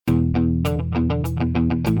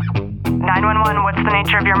911, what's the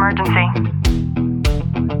nature of your emergency?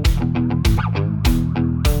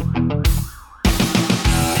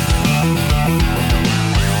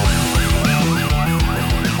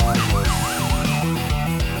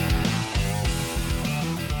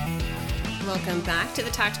 Welcome back to the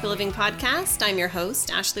Tactical Living Podcast. I'm your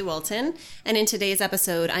host, Ashley Walton, and in today's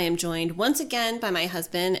episode, I am joined once again by my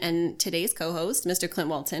husband and today's co-host, Mr. Clint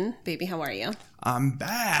Walton. Baby, how are you? I'm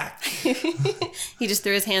back. He just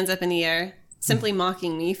threw his hands up in the air, simply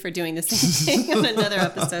mocking me for doing the same thing on another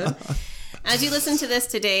episode. As you listen to this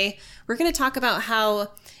today, we're going to talk about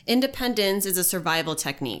how independence is a survival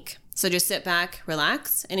technique. So just sit back,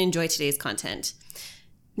 relax, and enjoy today's content.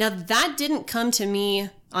 Now, that didn't come to me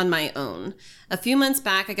on my own. A few months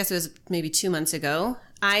back, I guess it was maybe 2 months ago,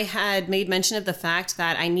 I had made mention of the fact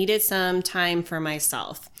that I needed some time for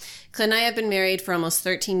myself. Clint and I have been married for almost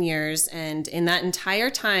 13 years, and in that entire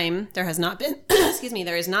time, there has not been,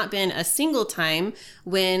 there has not been a single time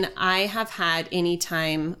when I have had any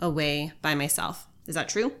time away by myself. Is that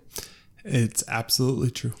true? It's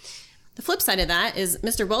absolutely true. The flip side of that is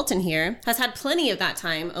Mr. Walton here has had plenty of that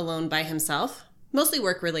time alone by himself. Mostly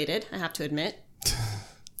work-related, I have to admit.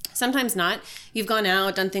 Sometimes not. You've gone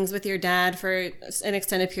out, done things with your dad for an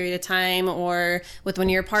extended period of time, or with one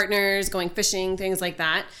of your partners, going fishing, things like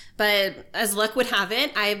that. But as luck would have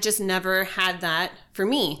it, I've just never had that for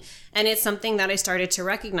me. And it's something that I started to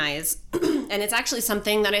recognize. And it's actually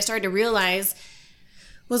something that I started to realize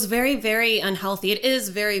was very, very unhealthy. It is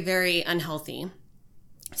very, very unhealthy.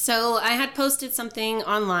 So I had posted something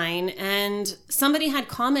online, and somebody had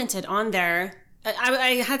commented on there.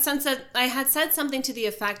 I had said something to the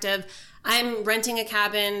effect of, I'm renting a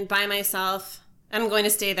cabin by myself. I'm going to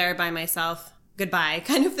stay there by myself. Goodbye,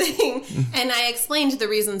 kind of thing. And I explained the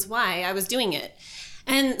reasons why I was doing it.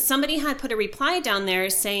 And somebody had put a reply down there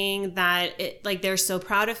saying that they're so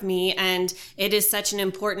proud of me, and it is such an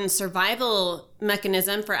important survival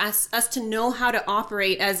mechanism for us to know how to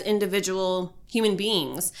operate as individual human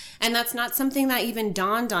beings. And that's not something that even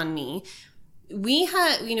dawned on me. We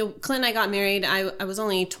had, Clint and I got married. I was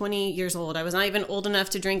only 20 years old. I was not even old enough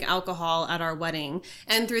to drink alcohol at our wedding.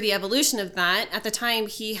 And through the evolution of that, at the time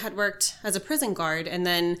he had worked as a prison guard, and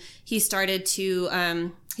then he started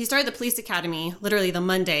the police academy literally the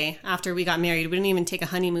Monday after we got married. We didn't even take a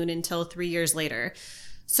honeymoon until 3 years later.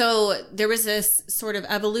 So there was this sort of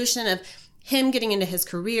evolution of him getting into his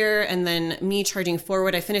career and then me charging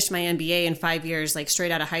forward. I finished my MBA in 5 years,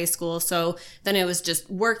 straight out of high school. So then it was just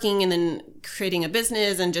working and then creating a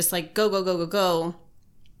business and just go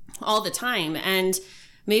all the time. And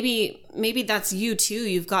maybe that's you too.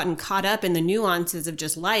 You've gotten caught up in the nuances of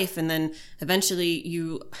just life. And then eventually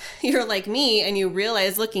you're like me and you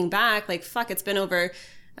realize looking back, fuck, it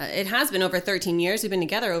has been over 13 years. We've been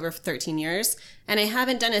together over 13 years and I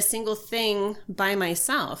haven't done a single thing by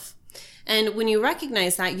myself. And when you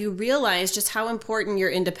recognize that, you realize just how important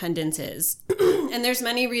your independence is. And there's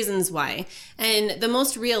many reasons why. And the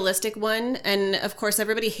most realistic one, and of course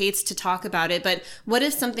everybody hates to talk about it, but what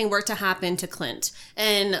if something were to happen to Clint?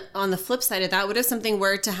 And on the flip side of that, what if something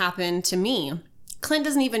were to happen to me? Clint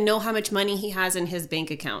doesn't even know how much money he has in his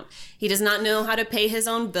bank account. He does not know how to pay his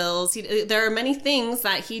own bills. There are many things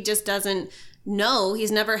that he just doesn't know.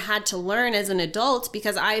 He's never had to learn as an adult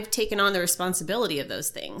because I've taken on the responsibility of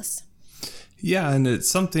those things. Yeah, and it's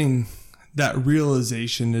something that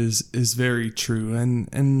realization is very true.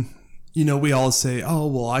 And we all say, oh,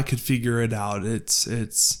 well, I could figure it out.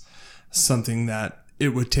 It's something that it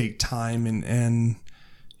would take time. And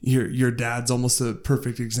your dad's almost a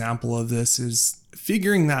perfect example of this, is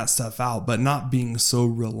figuring that stuff out, but not being so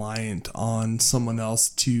reliant on someone else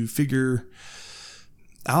to figure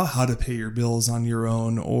out how to pay your bills on your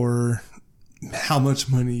own or how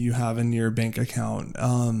much money you have in your bank account.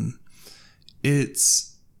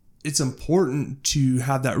 It's important to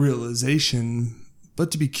have that realization,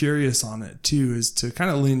 but to be curious on it too, is to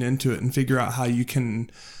kind of lean into it and figure out how you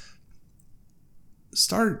can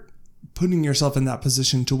start putting yourself in that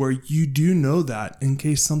position to where you do know that in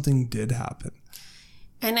case something did happen.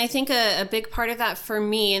 And I think a big part of that for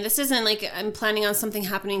me, and this isn't I'm planning on something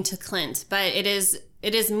happening to Clint, but it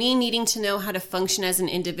is me needing to know how to function as an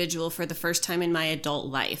individual for the first time in my adult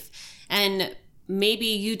life. And maybe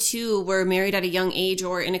you too were married at a young age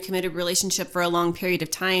or in a committed relationship for a long period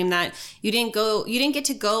of time that you didn't get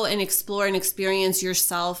to go and explore and experience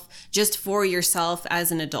yourself just for yourself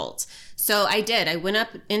as an adult. So I did. I went up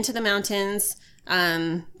into the mountains.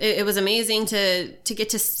 It was amazing to get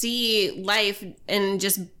to see life and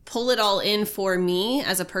just pull it all in for me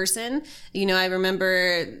as a person. You know, I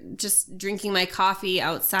remember just drinking my coffee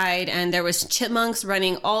outside and there was chipmunks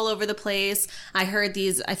running all over the place. I heard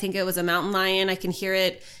I think it was a mountain lion. I can hear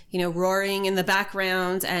it, you know, roaring in the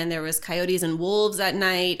background, and there was coyotes and wolves at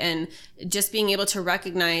night, and just being able to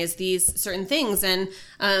recognize these certain things. And,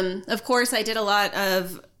 of course, I did a lot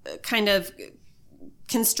of kind of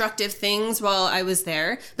constructive things while I was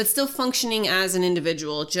there, but still functioning as an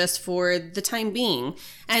individual just for the time being.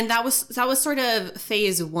 And that was sort of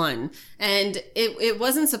phase one. And it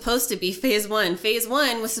wasn't supposed to be phase one. Phase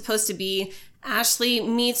one was supposed to be Ashley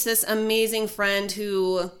meets this amazing friend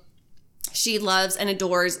who she loves and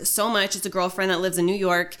adores so much. It's a girlfriend that lives in New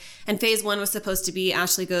York. And phase one was supposed to be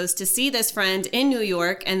Ashley goes to see this friend in New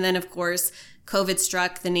York. And then, of course, COVID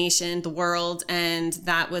struck the nation, the world, and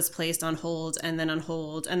that was placed on hold and then on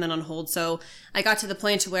hold and then on hold. So I got to the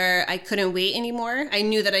point where I couldn't wait anymore. I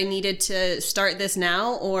knew that I needed to start this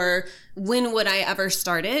now, or when would I ever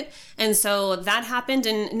start it? And so that happened.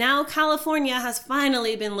 And now California has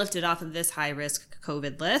finally been lifted off of this high risk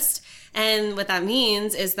COVID list. And what that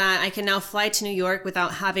means is that I can now fly to New York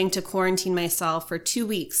without having to quarantine myself for 2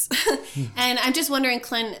 weeks. And I'm just wondering,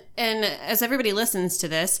 Clint, and as everybody listens to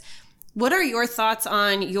this, what are your thoughts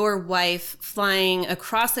on your wife flying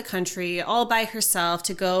across the country all by herself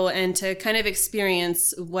to go and to kind of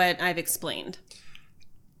experience what I've explained?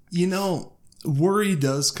 You know, worry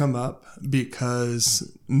does come up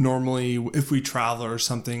because normally if we travel or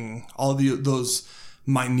something, all those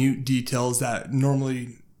minute details that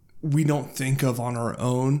normally we don't think of on our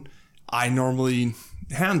own, I normally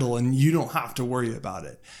handle, and you don't have to worry about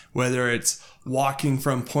it. Whether it's walking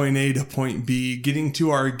from point A to point B, getting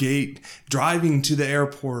to our gate, driving to the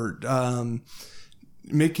airport,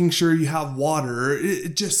 making sure you have water,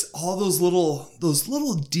 it just all those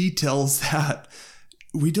little details that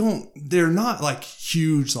they're not like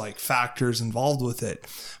huge like factors involved with it.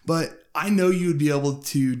 But I know you'd be able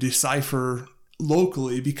to decipher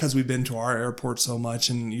locally because we've been to our airport so much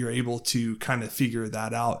and you're able to kind of figure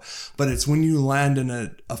that out. But it's when you land in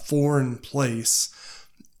a foreign place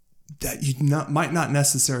that you might not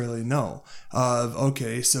necessarily know of,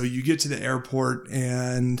 okay, so you get to the airport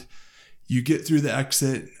and you get through the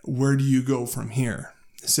exit. Where do you go from here?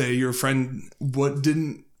 Say your friend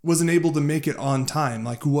wasn't able to make it on time.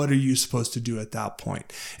 Like, what are you supposed to do at that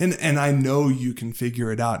point? And I know you can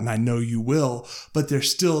figure it out, and I know you will, but there's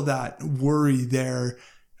still that worry there.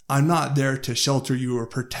 I'm not there to shelter you or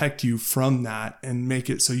protect you from that and make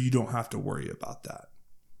it so you don't have to worry about that.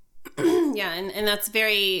 Yeah, and that's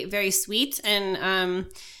very, very sweet. And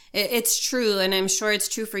it's true. And I'm sure it's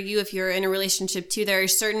true for you if you're in a relationship too. There are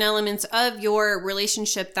certain elements of your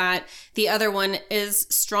relationship that the other one is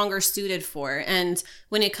stronger suited for. And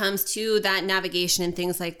when it comes to that navigation and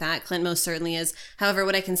things like that, Clint most certainly is. However,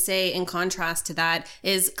 what I can say in contrast to that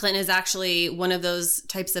is Clint is actually one of those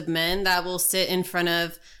types of men that will sit in front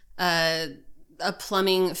of a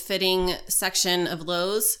plumbing fitting section of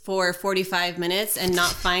Lowe's for 45 minutes and not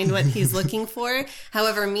find what he's looking for.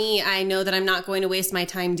 However, I know that I'm not going to waste my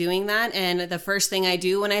time doing that. And the first thing I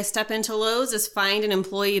do when I step into Lowe's is find an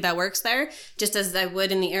employee that works there, just as I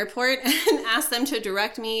would in the airport, and ask them to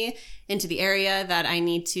direct me into the area that I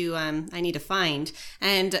need to find.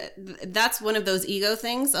 And that's one of those ego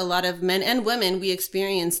things. A lot of men and women, we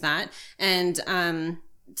experience that. And,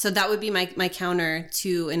 so that would be my counter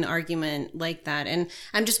to an argument like that. And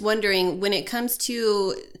I'm just wondering, when it comes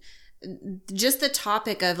to just the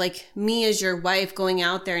topic of like me as your wife going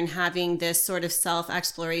out there and having this sort of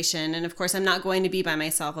self-exploration, and of course I'm not going to be by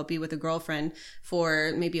myself, I'll be with a girlfriend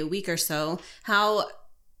for maybe a week or so.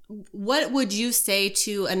 What would you say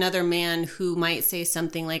to another man who might say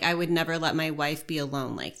something like, I would never let my wife be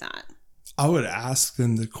alone like that? I would ask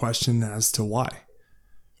them the question as to why.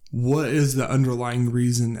 What is the underlying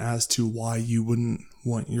reason as to why you wouldn't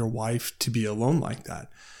want your wife to be alone like that?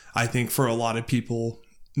 I think for a lot of people,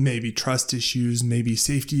 maybe trust issues, maybe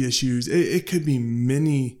safety issues. It could be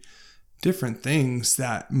many different things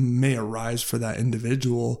that may arise for that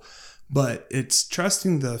individual, but it's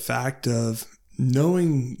trusting the fact of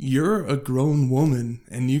knowing you're a grown woman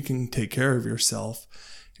and you can take care of yourself.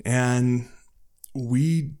 And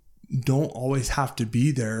we don't always have to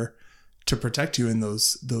be there to protect you in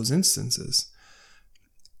those instances.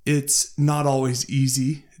 It's not always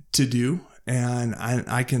easy to do. And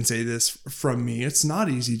I can say this from me. It's not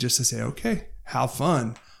easy just to say, okay, have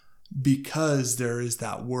fun, because there is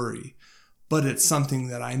that worry. But it's something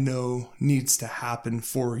that I know needs to happen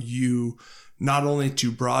for you, not only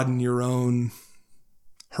to broaden your own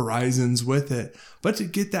horizons with it, but to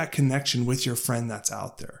get that connection with your friend that's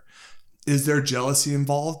out there. Is there jealousy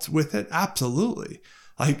involved with it? Absolutely.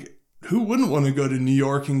 Like, who wouldn't want to go to New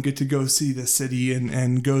York and get to go see the city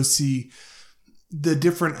and go see the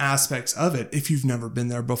different aspects of it if you've never been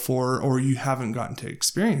there before or you haven't gotten to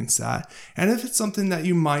experience that? And if it's something that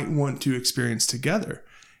you might want to experience together.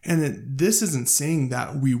 And this isn't saying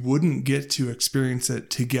that we wouldn't get to experience it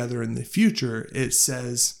together in the future. It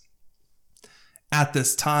says at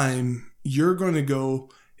this time, you're going to go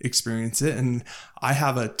experience it. And I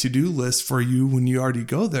have a to-do list for you when you already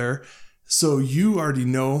go there. So you already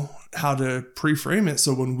know how to pre-frame it.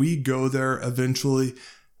 So when we go there eventually,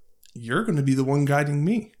 you're going to be the one guiding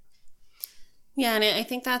me. Yeah, and I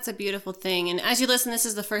think that's a beautiful thing. And as you listen, this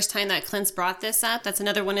is the first time that Clint's brought this up. That's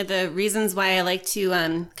another one of the reasons why I like to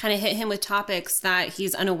kind of hit him with topics that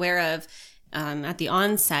he's unaware of at the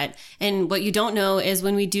onset. And what you don't know is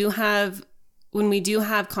when we do have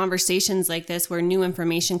conversations like this where new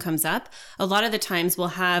information comes up, a lot of the times we'll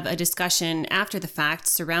have a discussion after the fact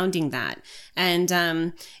surrounding that.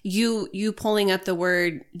 And you pulling up the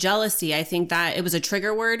word jealousy, I think that it was a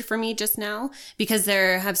trigger word for me just now, because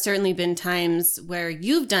there have certainly been times where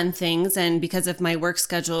you've done things, and because of my work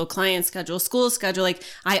schedule, client schedule, school schedule, like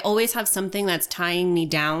I always have something that's tying me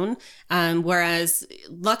down. Whereas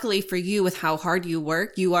luckily for you, with how hard you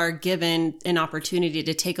work, you are given an opportunity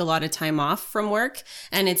to take a lot of time off from work.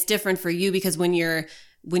 And it's different for you because when you're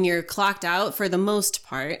clocked out, for the most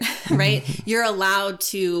part, right, you're allowed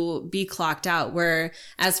to be clocked out.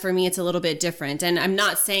 Whereas for me, it's a little bit different. And I'm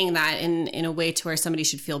not saying that in a way to where somebody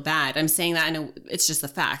should feel bad. I'm saying that it's just the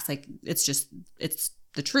facts. Like it's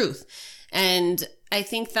the truth. And I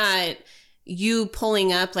think that you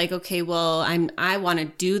pulling up like, okay, well, I want to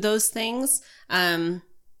do those things.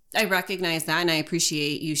 I recognize that, and I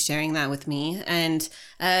appreciate you sharing that with me. And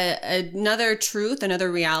another truth,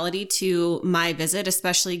 another reality to my visit,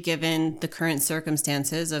 especially given the current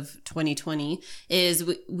circumstances of 2020, is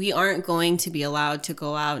we aren't going to be allowed to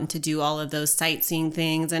go out and to do all of those sightseeing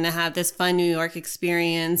things and to have this fun New York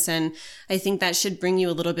experience. And I think that should bring you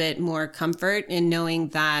a little bit more comfort in knowing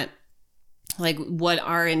that like what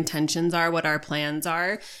our intentions are, what our plans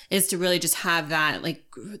are, is to really just have that, like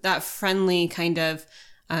that friendly kind of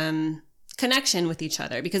connection with each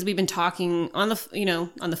other, because we've been talking on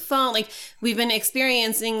the phone, like we've been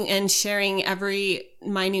experiencing and sharing every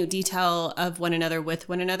minute detail of one another with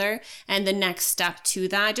one another. And the next step to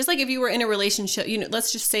that, just like if you were in a relationship,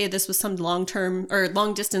 let's just say this was some long-term or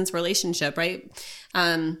long distance relationship, right?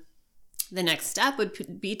 The next step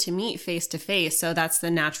would be to meet face to face. So that's the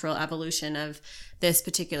natural evolution of this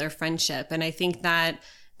particular friendship. And I think that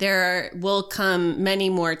there will come many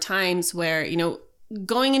more times where,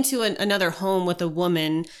 going into another home with a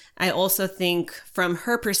woman, I also think from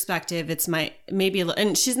her perspective, it's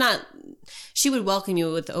and she would welcome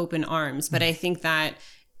you with open arms. But I think that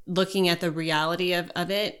looking at the reality of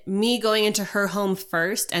it, me going into her home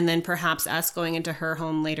first, and then perhaps us going into her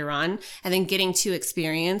home later on, and then getting to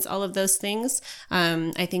experience all of those things.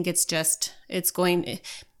 I think it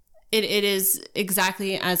is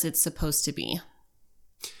exactly as it's supposed to be.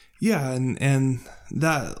 Yeah. And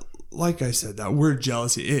that, like I said, that word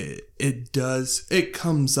jealousy, it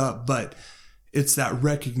comes up, but it's that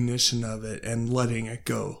recognition of it and letting it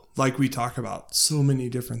go. Like we talk about so many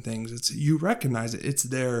different things. You recognize it. It's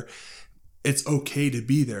there. It's okay to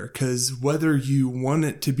be there, because whether you want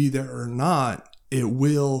it to be there or not,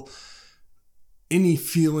 any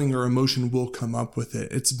feeling or emotion will come up with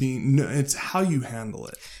it. It's how you handle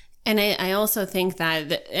it. And I also think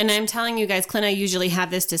that, and I'm telling you guys, Clint, I usually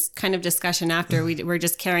have this kind of discussion after we're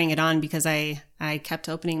just carrying it on because I kept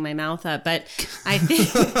opening my mouth up. But I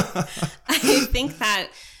think that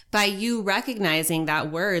by you recognizing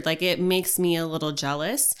that word, like it makes me a little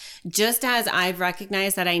jealous, just as I've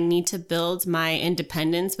recognized that I need to build my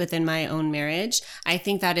independence within my own marriage. I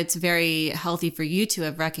think that it's very healthy for you to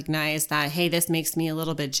have recognized that, hey, this makes me a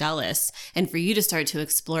little bit jealous, and for you to start to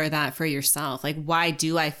explore that for yourself. Like, why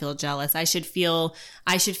do I feel jealous? I should feel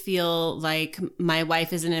like my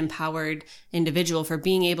wife is an empowered individual for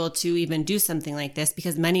being able to even do something like this,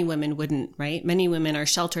 because many women wouldn't, right? Many women are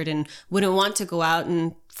sheltered and wouldn't want to go out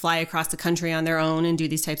and fly across the country on their own and do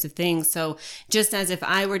these types of things. So just as if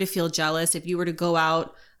I were to feel jealous, if you were to go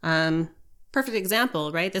out, perfect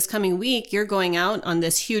example, right? This coming week, you're going out on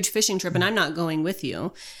this huge fishing trip and I'm not going with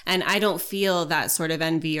you. And I don't feel that sort of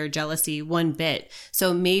envy or jealousy one bit.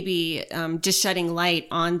 So maybe just shedding light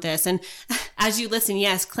on this. And as you listen,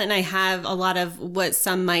 yes, Clint and I have a lot of what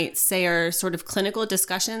some might say are sort of clinical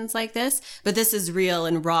discussions like this, but this is real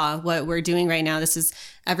and raw, what we're doing right now. This is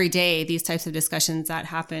every day, these types of discussions that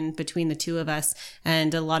happen between the two of us.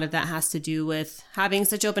 And a lot of that has to do with having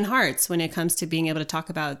such open hearts when it comes to being able to talk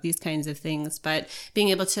about these kinds of things, but being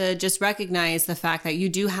able to just recognize the fact that you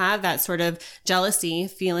do have that sort of jealousy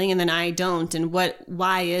feeling and then I don't. And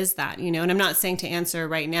why is that? And I'm not saying to answer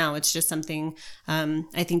right now. It's just something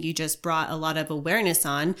I think you just brought a lot of awareness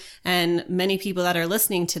on. And many people that are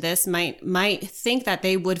listening to this might think that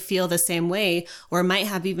they would feel the same way or might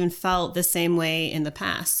have even felt the same way in the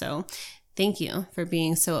past. So thank you for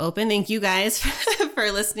being so open. Thank you guys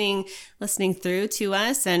for listening through to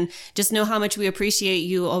us, and just know how much we appreciate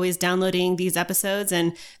you always downloading these episodes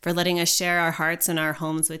and for letting us share our hearts and our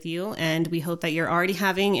homes with you. And we hope that you're already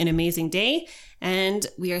having an amazing day, and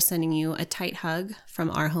we are sending you a tight hug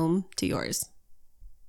from our home to yours.